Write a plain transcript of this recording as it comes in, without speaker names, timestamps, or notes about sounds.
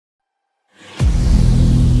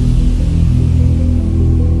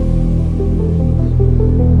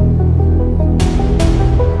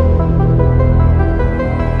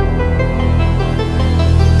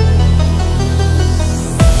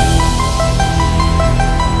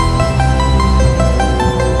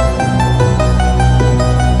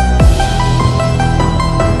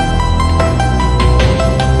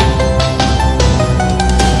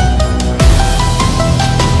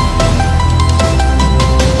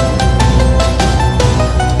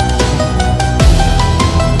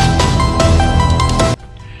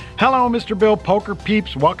Mr. Bill, poker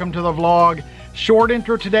peeps, welcome to the vlog. Short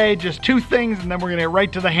intro today, just two things, and then we're gonna get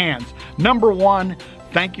right to the hands. Number one,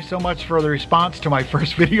 thank you so much for the response to my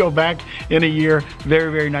first video back in a year.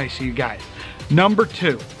 Very, very nice of you guys. Number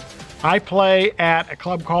two, I play at a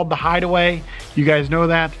club called the Hideaway. You guys know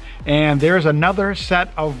that. And there's another set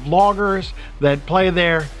of vloggers that play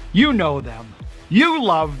there. You know them. You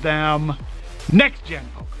love them. Next Gen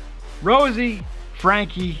Poker. Rosie,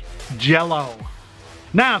 Frankie, Jello.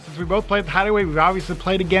 Now, since we both played at the Hideaway, we've obviously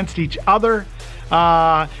played against each other.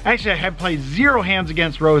 Actually, I have played 0 hands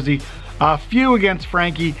against Rosie, a few against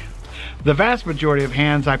Frankie. The vast majority of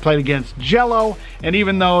hands I played against Jello, and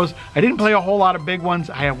even those, I didn't play a whole lot of big ones.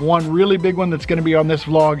 I have one really big one that's gonna be on this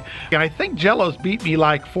vlog. And I think Jello's beat me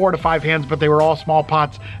like 4 to 5 hands, but they were all small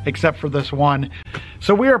pots except for this one.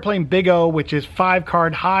 So we are playing Big O, which is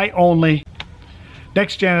 5-card high only.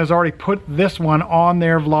 Next Gen has already put this one on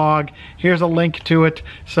their vlog. Here's a link to it,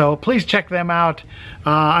 so please check them out.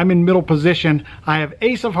 I'm in middle position. I have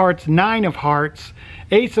Ace of Hearts, 9 of Hearts,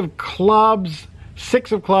 Ace of Clubs,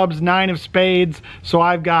 6 of Clubs, 9 of Spades. So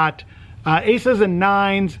I've got aces and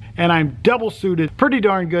nines, and I'm double suited. Pretty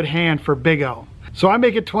darn good hand for Big O. So I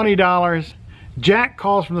make it $20. Jack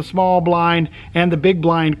calls from the small blind, and the big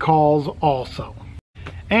blind calls also.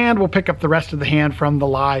 And we'll pick up the rest of the hand from the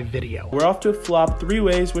live video. We're off to a flop 3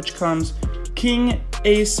 ways, which comes King,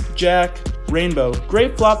 Ace, Jack, Rainbow.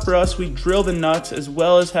 Great flop for us. We drill the nuts as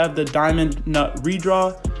well as have the diamond nut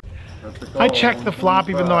redraw. I check the flop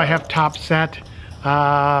even though I have top set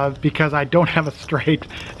because I don't have a straight,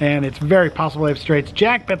 and it's very possible I have straights.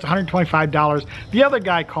 Jack bets $125. The other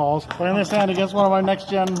guy calls. Playing this hand against one of my Next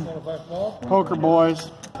Gen poker boys.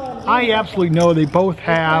 I absolutely know they both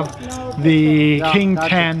have the King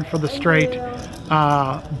 10 for the straight,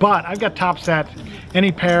 but I've got top set,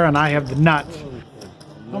 any pair, and I have the nuts.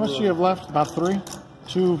 How much do you have left? About 3?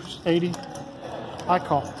 280? I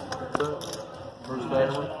call.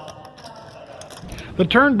 The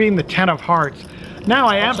turn being the 10 of hearts. Now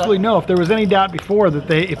I absolutely know, if there was any doubt before that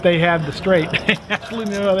if they had the straight, I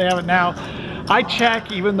absolutely know they have it now. I check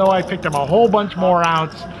even though I picked up a whole bunch more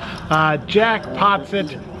outs. Jack pots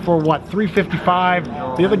it for what, 355.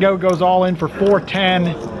 The other guy goes all in for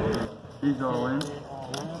 410. He's all in.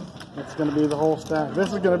 It's going to be the whole stack.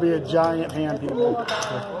 This is going to be a giant hand, people. I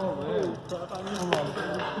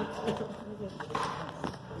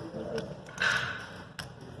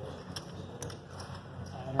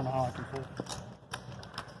don't know how I can pull it.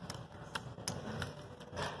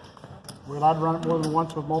 We're allowed to run it more than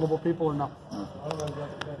once with multiple people or no?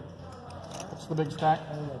 What's the big stack?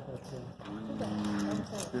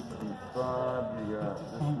 55, you got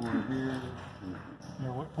this one here.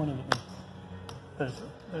 Yeah, what point of it? There's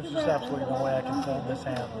just absolutely no way I can fold this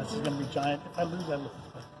hand. This is going to be giant. If I lose, I lose.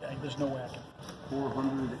 But there's no way I can.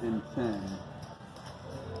 410.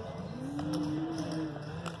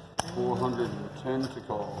 410 to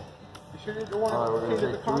call. Sure you don't want All right, we're going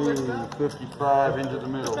to take 355 into the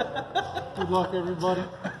middle. Good luck, everybody.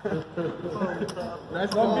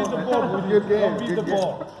 Nice don't beat the ball. Good game. Don't beat the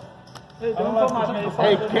ball. Hey,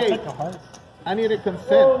 hey, Kate. I need a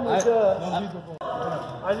consent. Oh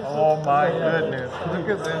my goodness. Look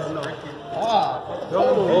at this. Wow.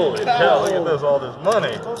 Holy cow, look at this, all this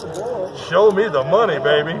money. Show me the money,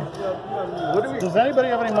 baby. Does anybody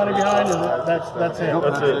have any money behind? That's it. That's it.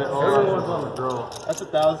 Everyone's on the draw. That's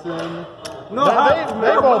 1,000. No,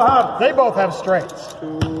 they both have straights.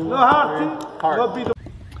 No hard.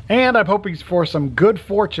 And I'm hoping for some good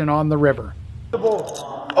fortune on the river. Clark.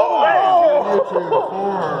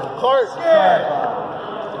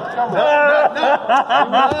 Come on.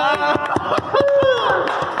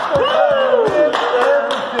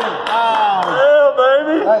 Yeah,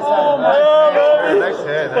 baby. Nice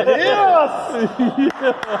hand. Yes!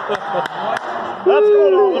 That's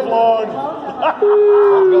going on the vlog.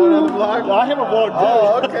 Going on the vlog? I have a vlog too.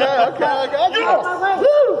 Oh, okay, I got you.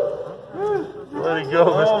 Let it go,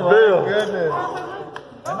 Mr. Bill. Goodness.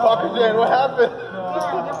 Poker Jane, what happened?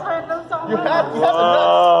 You had the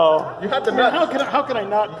nuts. You had the nuts. How can I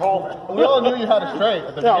not call that? We all knew you had a straight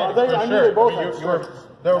at the beginning. I knew they both had straights.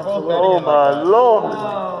 They were both betting. Oh my Lord.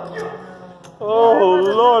 Oh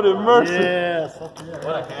Lord have mercy. Yes. What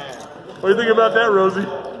a hand. What do you think about that, Rosie?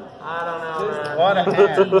 I don't know, man. What a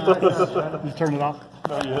hand. You turned it off?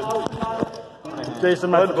 Not yet.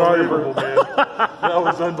 Jason, my Unbelievable, photographer. man. That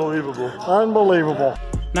was unbelievable. Unbelievable.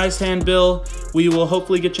 Nice hand, Bill. We will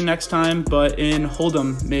hopefully get you next time, but in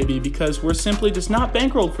Hold'em maybe, because we're simply just not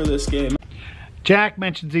bankrolled for this game. Jack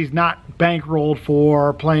mentions he's not bankrolled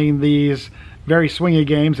for playing these very swingy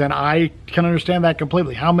games, and I can understand that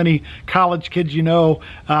completely. How many college kids you know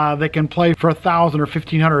that can play for $1,000 or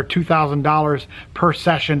 $1,500 or $2,000 per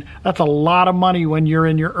session? That's a lot of money when you're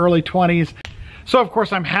in your early 20s. So of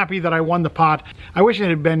course I'm happy that I won the pot. I wish it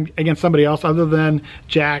had been against somebody else other than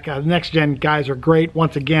Jack. The Next Gen guys are great.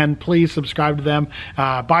 Once again, please subscribe to them.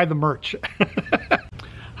 Buy the merch.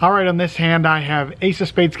 All right, on this hand I have Ace of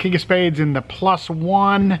Spades, King of Spades in the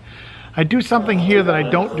 +1. I do something here that I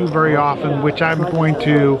don't do very often, which I'm going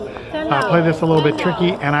to play this a little bit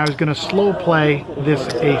tricky, and I was going to slow play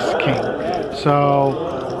this Ace King.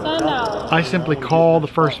 So I simply call the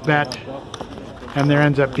first bet, and there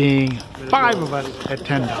ends up being 5 of us at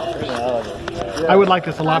 $10. I would like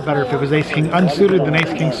this a lot better if it was Ace King unsuited than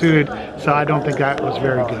Ace King suited, so I don't think that was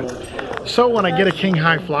very good. So when I get a king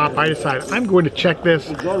high flop, I decide I'm going to check this.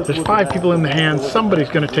 There's 5 people in the hand, somebody's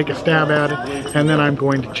going to take a stab at it, and then I'm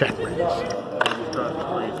going to check raise.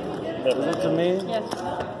 Is it to me? Yes.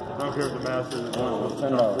 I don't care if the mass is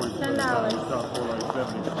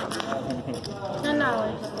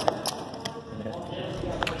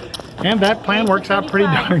 $10. And that plan works out pretty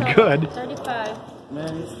darn good. 35.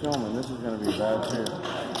 Man, he's filming. This is going to be bad too.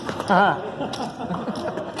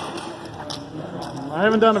 I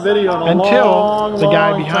haven't done a video in a Until the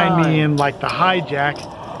guy behind time. me in like the hijack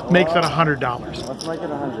makes it $100. Let's make it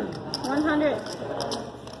 100. 100.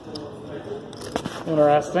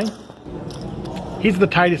 Interesting. He's the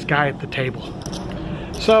tightest guy at the table.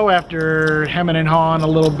 So after hemming and hawing a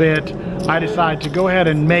little bit, I decide to go ahead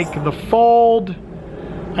and make the fold.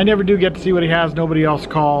 I never do get to see what he has, nobody else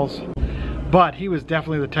calls. But he was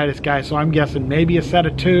definitely the tightest guy, so I'm guessing maybe a set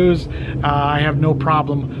of 2s. I have no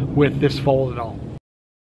problem with this fold at all.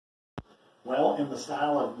 Well, in the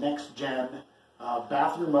style of Next Gen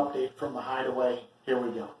bathroom update from the Hideaway, here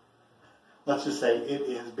we go. Let's just say it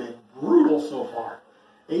has been brutal so far.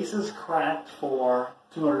 Aces cracked for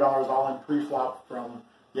 $200 all in pre-flop from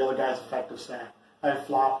the other guy's effective stack. I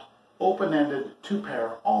flopped open-ended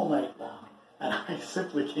 2-pair all night long, and I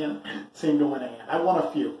simply can't seem to win a hand. I won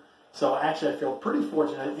a few. So actually I feel pretty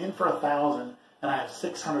fortunate. In for $1,000 and I have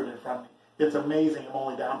 $600 in front of me. It's amazing I'm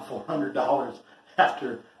only down $400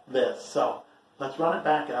 after this. So let's run it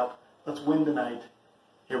back up. Let's win tonight.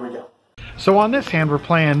 Here we go. So on this hand we're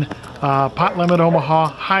playing pot limit Omaha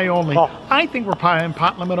high only. I think we're playing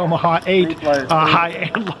pot limit Omaha 8 high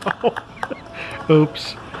and low.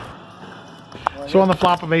 Oops. So on the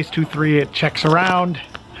flop of Ace 2-3 it checks around.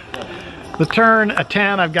 The turn a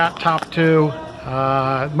 10, I've got top 2.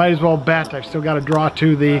 Might as well bet. I've still got to draw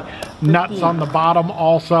to the nuts on the bottom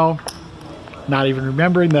also. Not even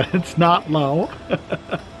remembering that it's not low.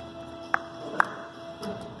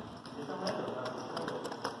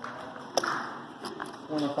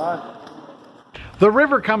 The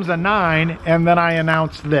river comes a 9, and then I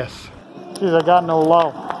announce this. Jeez, I got no low.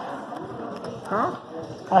 Huh?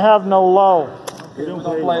 I have no low. You don't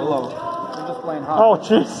play low. You're just playing high. Oh,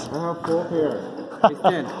 jeez. I have 4 pairs. Ace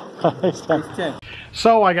 10. Ace 10.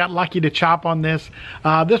 So I got lucky to chop on this.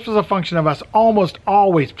 This was a function of us almost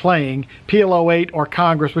always playing PLO 8 or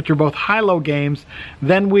Congress, which are both high-low games.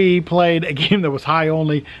 Then we played a game that was high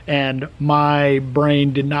only, and my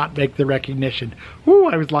brain did not make the recognition. Woo,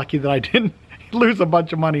 I was lucky that I didn't lose a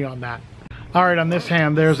bunch of money on that. All right, on this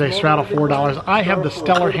hand, there's a straddle $4. I have the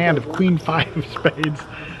stellar hand of Queen 5 of Spades.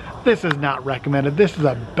 This is not recommended. This is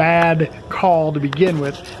a bad call to begin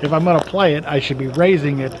with. If I'm going to play it, I should be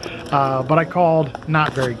raising it, but I called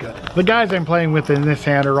not very good. The guys I'm playing with in this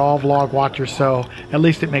hand are all vlog watchers, so at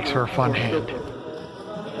least it makes for a fun hand.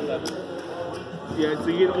 Yeah, so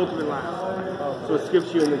you get ultimate last. So it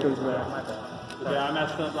skips you and then comes back. Yeah, I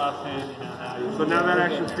messed up last hand. So now that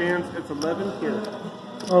action stands, it's 11 here.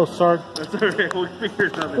 Oh, sorry. That's alright, we'll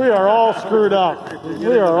figure something. We are all screwed up.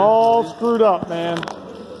 We are all screwed up, man.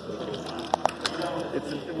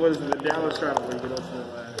 It's, what is it, the Dallas straddle where you get ultimate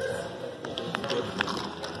last.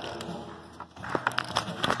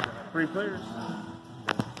 3 players.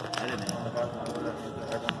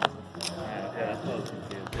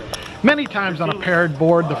 Many times on a paired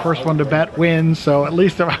board, the first one to bet wins, so at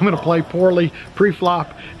least if I'm going to play poorly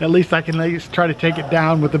pre-flop, at least I can at least try to take it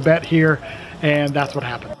down with the bet here, and that's what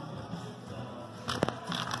happened.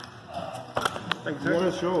 You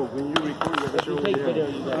want to show, when you record, you have to show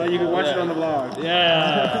video. You can watch it on the vlog.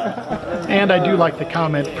 Yeah. And I do like the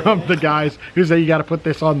comment from the guys who say you got to put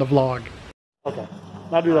this on the vlog. Okay,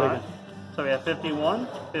 now do that again. So we have 51,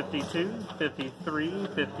 52, 53,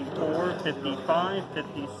 54, 55,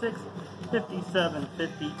 56, 57,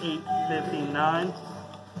 58, 59,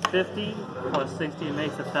 50, plus 60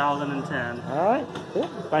 makes 1,010. All right, cool.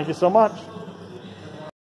 Thank you so much.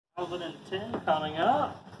 1,010 coming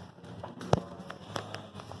up.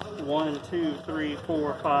 1, 2, 3,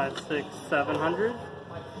 4, 5, 6, 700.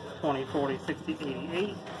 20, 40, 60,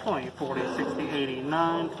 88. 20, 40, 60,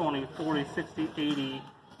 89. 20, 40, 60, 80.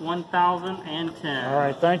 1,010. All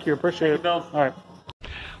right, thank you. Appreciate it. All right.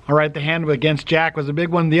 All right, the hand against Jack was a big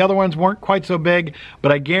one. The other ones weren't quite so big,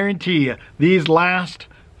 but I guarantee you these last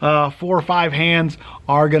 4 or 5 hands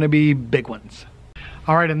are going to be big ones.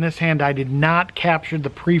 All right, in this hand I did not capture the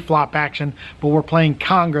pre-flop action, but we're playing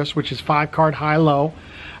Congress, which is 5-card high-low.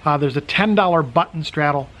 There's a $10 button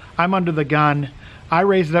straddle. I'm under the gun. I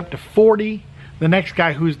raise it up to 40. The next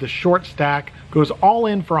guy, who's the short stack, goes all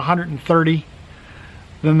in for 130.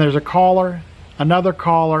 Then there's a caller, another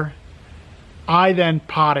caller. I then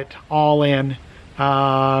pot it all in.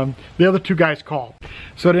 The other 2 guys call.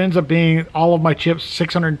 So it ends up being all of my chips,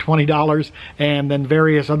 $620, and then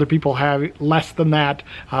various other people have less than that.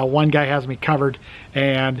 One guy has me covered,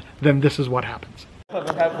 and then this is what happens. All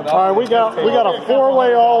right, we got a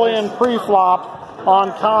 4-way all-in pre-flop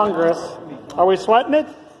on Congress. Are we sweating it?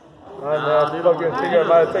 All right, man. You don't get figure out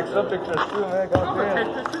how to take some pictures too, man.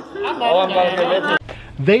 Goddamn.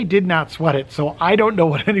 They did not sweat it, so I don't know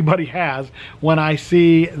what anybody has when I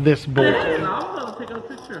see this board. I'll take a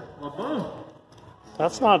picture. Well, boom.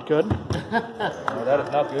 That's not good. No, that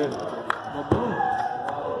is not good. Well, boom.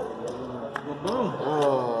 Well, boom.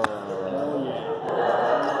 Oh,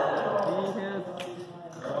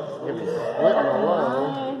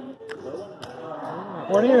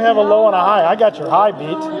 Where do you have a low and a high? I got your high beat.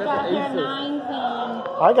 You got your 9s and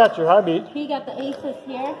I got your high beat. he got the aces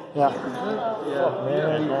here. Yeah.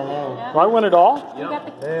 Man, Do I win it all? You got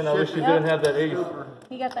the, man, I wish you didn't have that ace.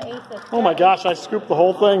 he got the aces. Oh my gosh, I scooped the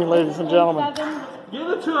whole thing, ladies and gentlemen. 7, Give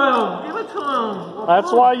it to him. Give it to him.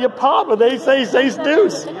 That's why you pop with ace, ace, ace,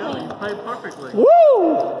 deuce. Played perfectly.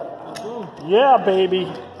 Woo! Yeah,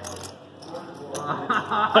 baby.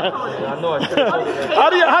 I know I should have told you that. How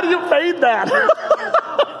do you fade that?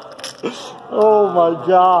 Oh my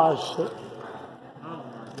gosh.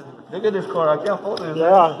 Look at this card. I can't hold it.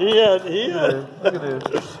 Yeah, he had. Look at this.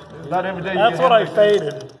 It's not every day you That's get what I hit.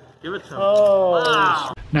 faded. Give it to him. Oh.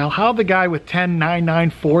 Wow. Now, how the guy with 10, 9, 9,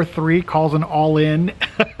 4, 3 calls an all-in,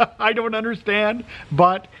 I don't understand.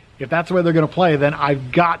 But if that's the way they're going to play, then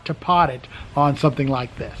I've got to pot it on something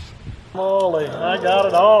like this. Holy, I got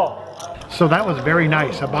it all. So that was very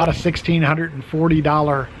nice. About a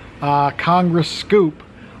 $1,640 Congress scoop,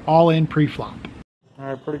 all in pre-flop. All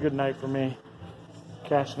right, pretty good night for me.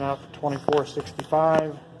 Cashing out for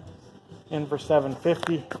 $24.65, in for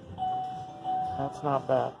 $750. That's not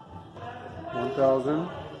bad. 1,000. 1,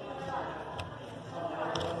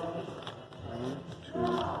 2, 3,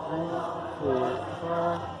 4,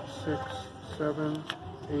 5, 6, 7,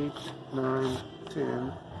 8, 9,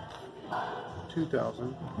 10.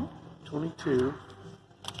 2,000. 22.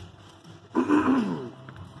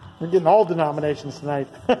 We're getting all denominations tonight.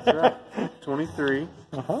 That's right. 23.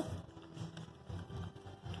 uh-huh.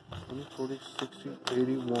 20, 40, 60,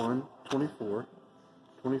 81, 24,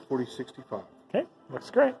 20, 40, 65. Okay, looks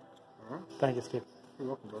great. All right. Thank you, Steve. You're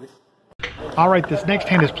welcome, buddy. All right, this next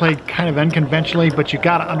hand is played kind of unconventionally, but you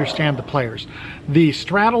got to understand the players. The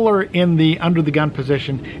straddler in the under the gun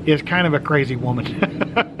position is kind of a crazy woman.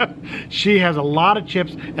 She has a lot of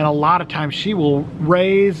chips, and a lot of times she will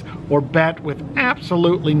raise or bet with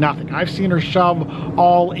absolutely nothing. I've seen her shove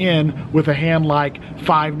all in with a hand like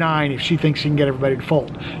 5-9 if she thinks she can get everybody to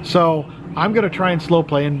fold. So I'm going to try and slow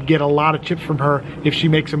play and get a lot of chips from her if she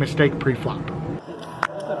makes a mistake pre-flop.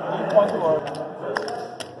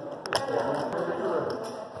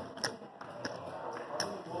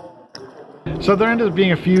 So there ended up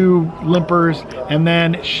being a few limpers, and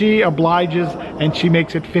then she obliges and she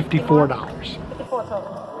makes it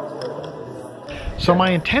 $54. So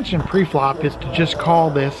my intention pre-flop is to just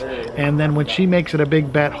call this, and then when she makes it a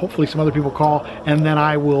big bet, hopefully some other people call, and then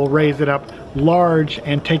I will raise it up large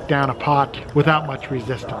and take down a pot without much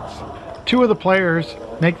resistance. 2 of the players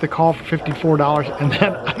make the call for $54, and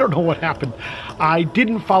then I don't know what happened. I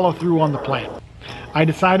didn't follow through on the plan. I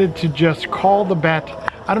decided to just call the bet.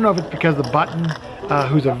 I don't know if it's because the button,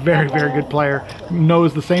 who's a very, very good player,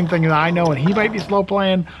 knows the same thing that I know and he might be slow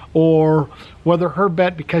playing, or whether her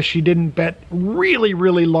bet, because she didn't bet really,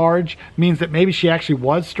 really large, means that maybe she actually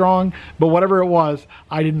was strong. But whatever it was,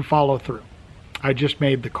 I didn't follow through. I just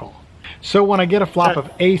made the call. So when I get a flop of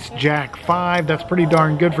ace, jack, 5, that's pretty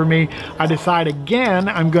darn good for me. I decide again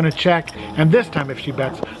I'm going to check, and this time if she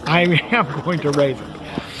bets, I am going to raise it.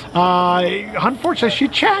 Unfortunately, she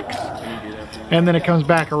checks. And then it comes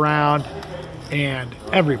back around, and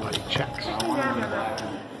everybody checks.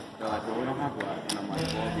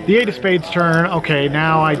 The 8 of spades turn. Okay,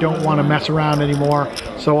 now I don't want to mess around anymore.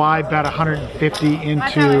 So I bet 150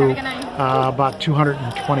 into about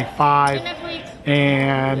 225.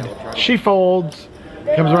 And she folds,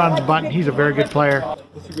 comes around the button. He's a very good player.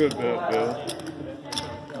 That's a good bet, Bill.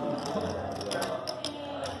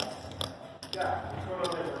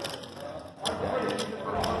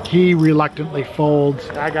 He reluctantly folds,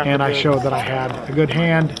 and I showed that I had a good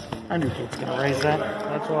hand. I knew he was going to raise that.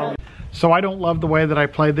 That's why. So I don't love the way that I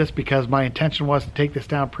played this because my intention was to take this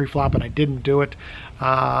down pre-flop and I didn't do it.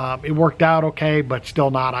 It worked out okay, but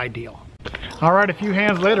still not ideal. All right, a few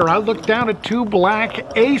hands later, I looked down at 2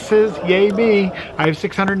 black aces. Yay me. I have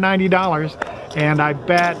 $690 and I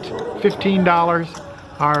bet $15.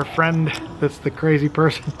 Our friend, that's the crazy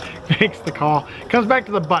person, makes the call. Comes back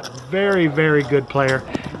to the button. Very, very good player.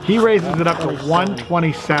 He raises it up to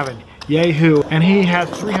 127. Yahoo! And he has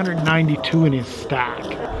 392 in his stack.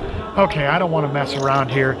 Okay, I don't want to mess around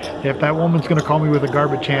here. If that woman's going to call me with a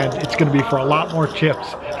garbage hand, it's going to be for a lot more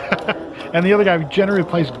chips. And the other guy generally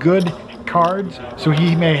plays good cards, so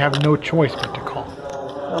he may have no choice but to call.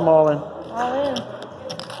 I'm all in. All in.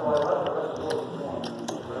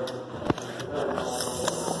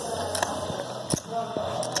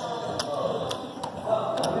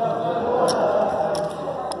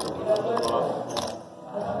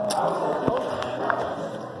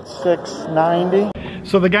 $690.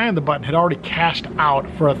 So the guy on the button had already cashed out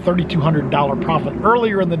for a $3,200 profit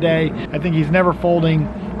earlier in the day. I think he's never folding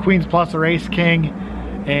Queens plus or Ace King,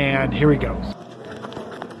 and here he goes.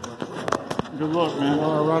 Good luck, man.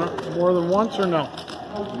 Want to run it more than once or no?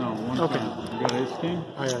 No, one Okay. time. You got ace king?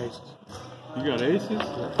 I got aces. You got aces?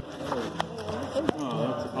 Oh,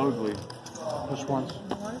 that's ugly. Just once.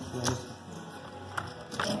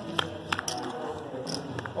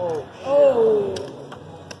 Oh.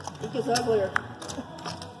 It gets uglier.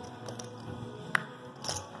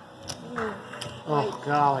 Oh,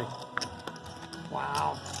 golly.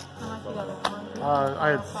 Wow.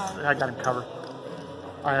 I got him covered.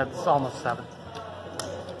 I had almost 7.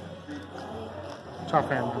 Tough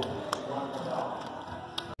hand.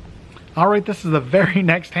 All right, this is the very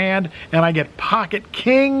next hand, and I get pocket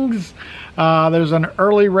kings. There's an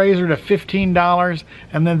early raiser to $15,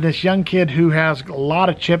 and then this young kid who has a lot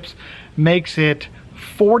of chips makes it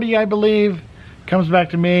 40, I believe. Comes back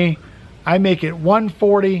to me. I make it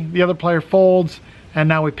 140. The other player folds, and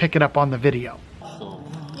now we pick it up on the video.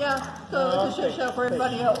 Yeah, so it's a shit show for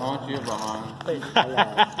everybody else. Aren't you behind?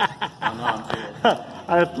 I know I'm here.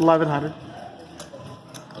 I had 1,100.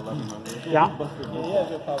 1100. Yeah.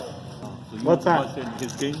 What's that?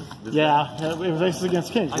 His king? Yeah, it was aces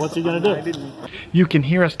against kings. What's he going to do? You can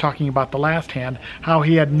hear us talking about the last hand, how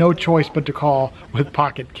he had no choice but to call with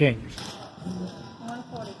pocket kings.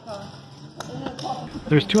 140 call.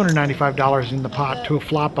 There's $295 in the pot to a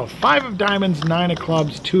flop of 5 of diamonds, 9 of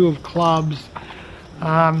clubs, 2 of clubs.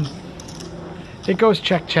 It goes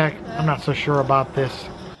check, check. I'm not so sure about this.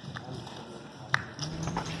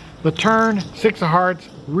 The turn, 6 of hearts.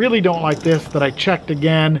 Really don't like this, that I checked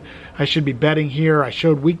again. I should be betting here. I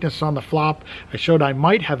showed weakness on the flop. I showed I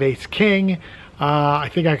might have ace king. I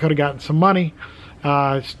think I could have gotten some money.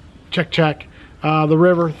 Check, check. The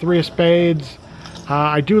river, 3 of spades.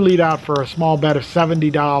 I do lead out for a small bet of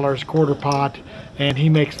 $70, quarter pot, and he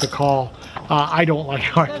makes the call. I don't like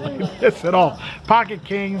how I played this at all. Pocket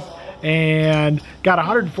kings, and got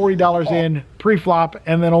 $140 in pre-flop,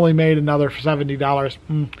 and then only made another $70.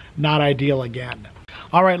 Not ideal again.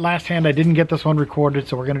 All right, last hand. I didn't get this one recorded,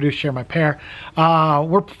 so we're going to do share my pair.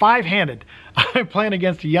 We're 5-handed. I'm playing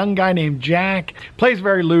against a young guy named Jack. Plays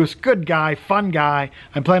very loose, good guy, fun guy.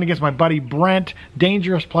 I'm playing against my buddy Brent,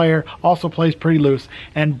 dangerous player, also plays pretty loose.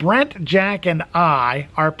 And Brent, Jack, and I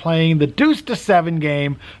are playing the deuce to 7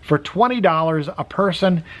 game for $20 a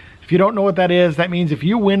person. If you don't know what that is, that means if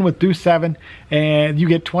you win with deuce 7, and you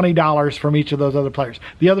get $20 from each of those other players.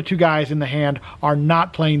 The other 2 guys in the hand are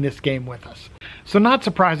not playing this game with us. So not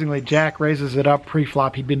surprisingly, Jack raises it up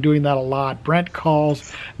pre-flop. He'd been doing that a lot. Brent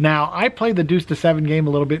calls. Now, I play the deuce to 7 game a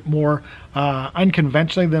little bit more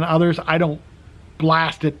unconventionally than others. I don't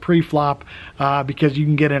blast it pre-flop because you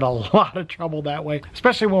can get in a lot of trouble that way,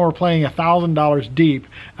 especially when we're playing $1,000 deep.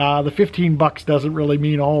 The 15 bucks doesn't really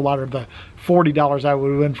mean a whole lot of the $40 I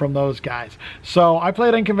would win from those guys. So I play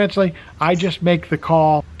it unconventionally. I just make the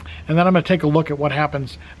call, and then I'm going to take a look at what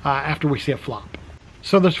happens after we see a flop.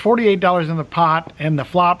 So there's $48 in the pot, and the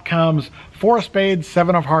flop comes 4 of spades,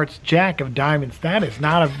 7 of hearts, Jack of diamonds. That is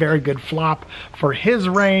not a very good flop for his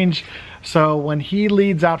range. So when he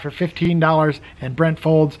leads out for $15 and Brent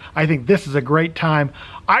folds, I think this is a great time.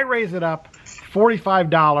 I raise it up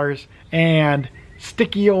 $45 and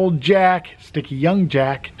sticky old Jack, sticky young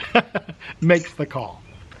Jack, makes the call.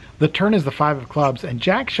 The turn is the 5 of clubs, and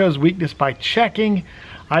Jack shows weakness by checking.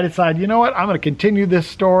 I decide, you know what, I'm going to continue this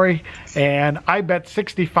story, and I bet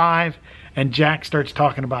 65, and Jack starts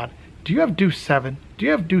talking about, do you have deuce 7? Do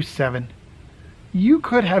you have deuce 7? You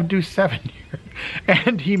could have deuce 7 here.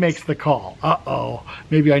 And he makes the call. Uh-oh,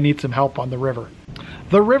 maybe I need some help on the river.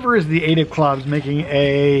 The river is the 8 of clubs, making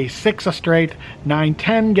a 6 a straight.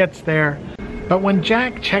 9-10 gets there. But when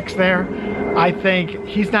Jack checks there, I think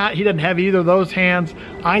he doesn't have either of those hands.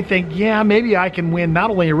 I think, yeah, maybe I can win not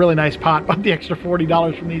only a really nice pot, but the extra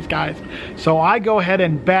 $40 from these guys. So I go ahead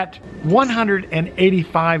and bet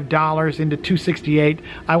 $185 into 268.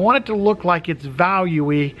 I want it to look like it's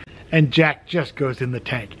value-y, and Jack just goes in the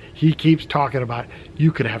tank. He keeps talking about,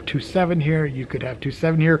 you could have 2-7 here, you could have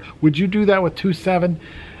 2-7 here. Would you do that with 2-7?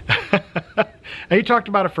 And he talked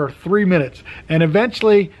about it for 3 minutes and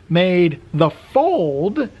eventually made the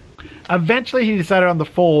fold. Eventually he decided on the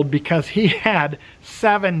fold because he had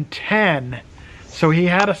 7-10. So he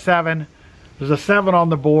had a 7. There's a 7 on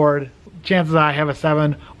the board. Chances I have a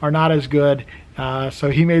 7 are not as good. So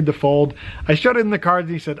he made the fold. I showed him the cards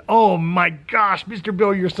and he said, oh my gosh, Mr.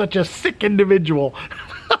 Bill, you're such a sick individual.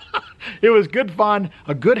 It was good fun,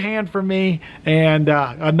 a good hand for me, and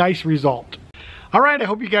a nice result. All right, I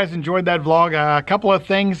hope you guys enjoyed that vlog. A couple of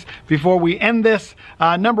things before we end this.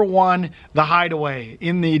 Number one, the Hideaway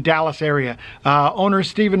in the Dallas area. Owners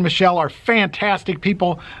Steve and Michelle are fantastic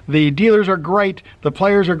people. The dealers are great. The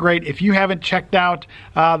players are great. If you haven't checked out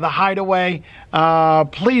the Hideaway,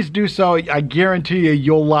 please do so. I guarantee you,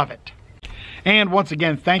 you'll love it. And once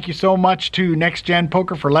again, thank you so much to Next Gen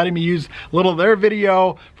Poker for letting me use a little of their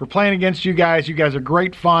video for playing against you guys. You guys are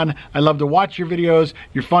great fun. I love to watch your videos.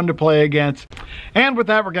 You're fun to play against. And with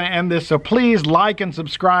that, we're going to end this. So please like and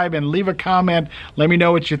subscribe and leave a comment. Let me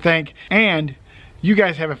know what you think. And you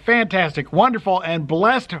guys have a fantastic, wonderful, and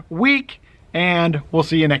blessed week. And we'll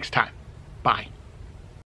see you next time. Bye.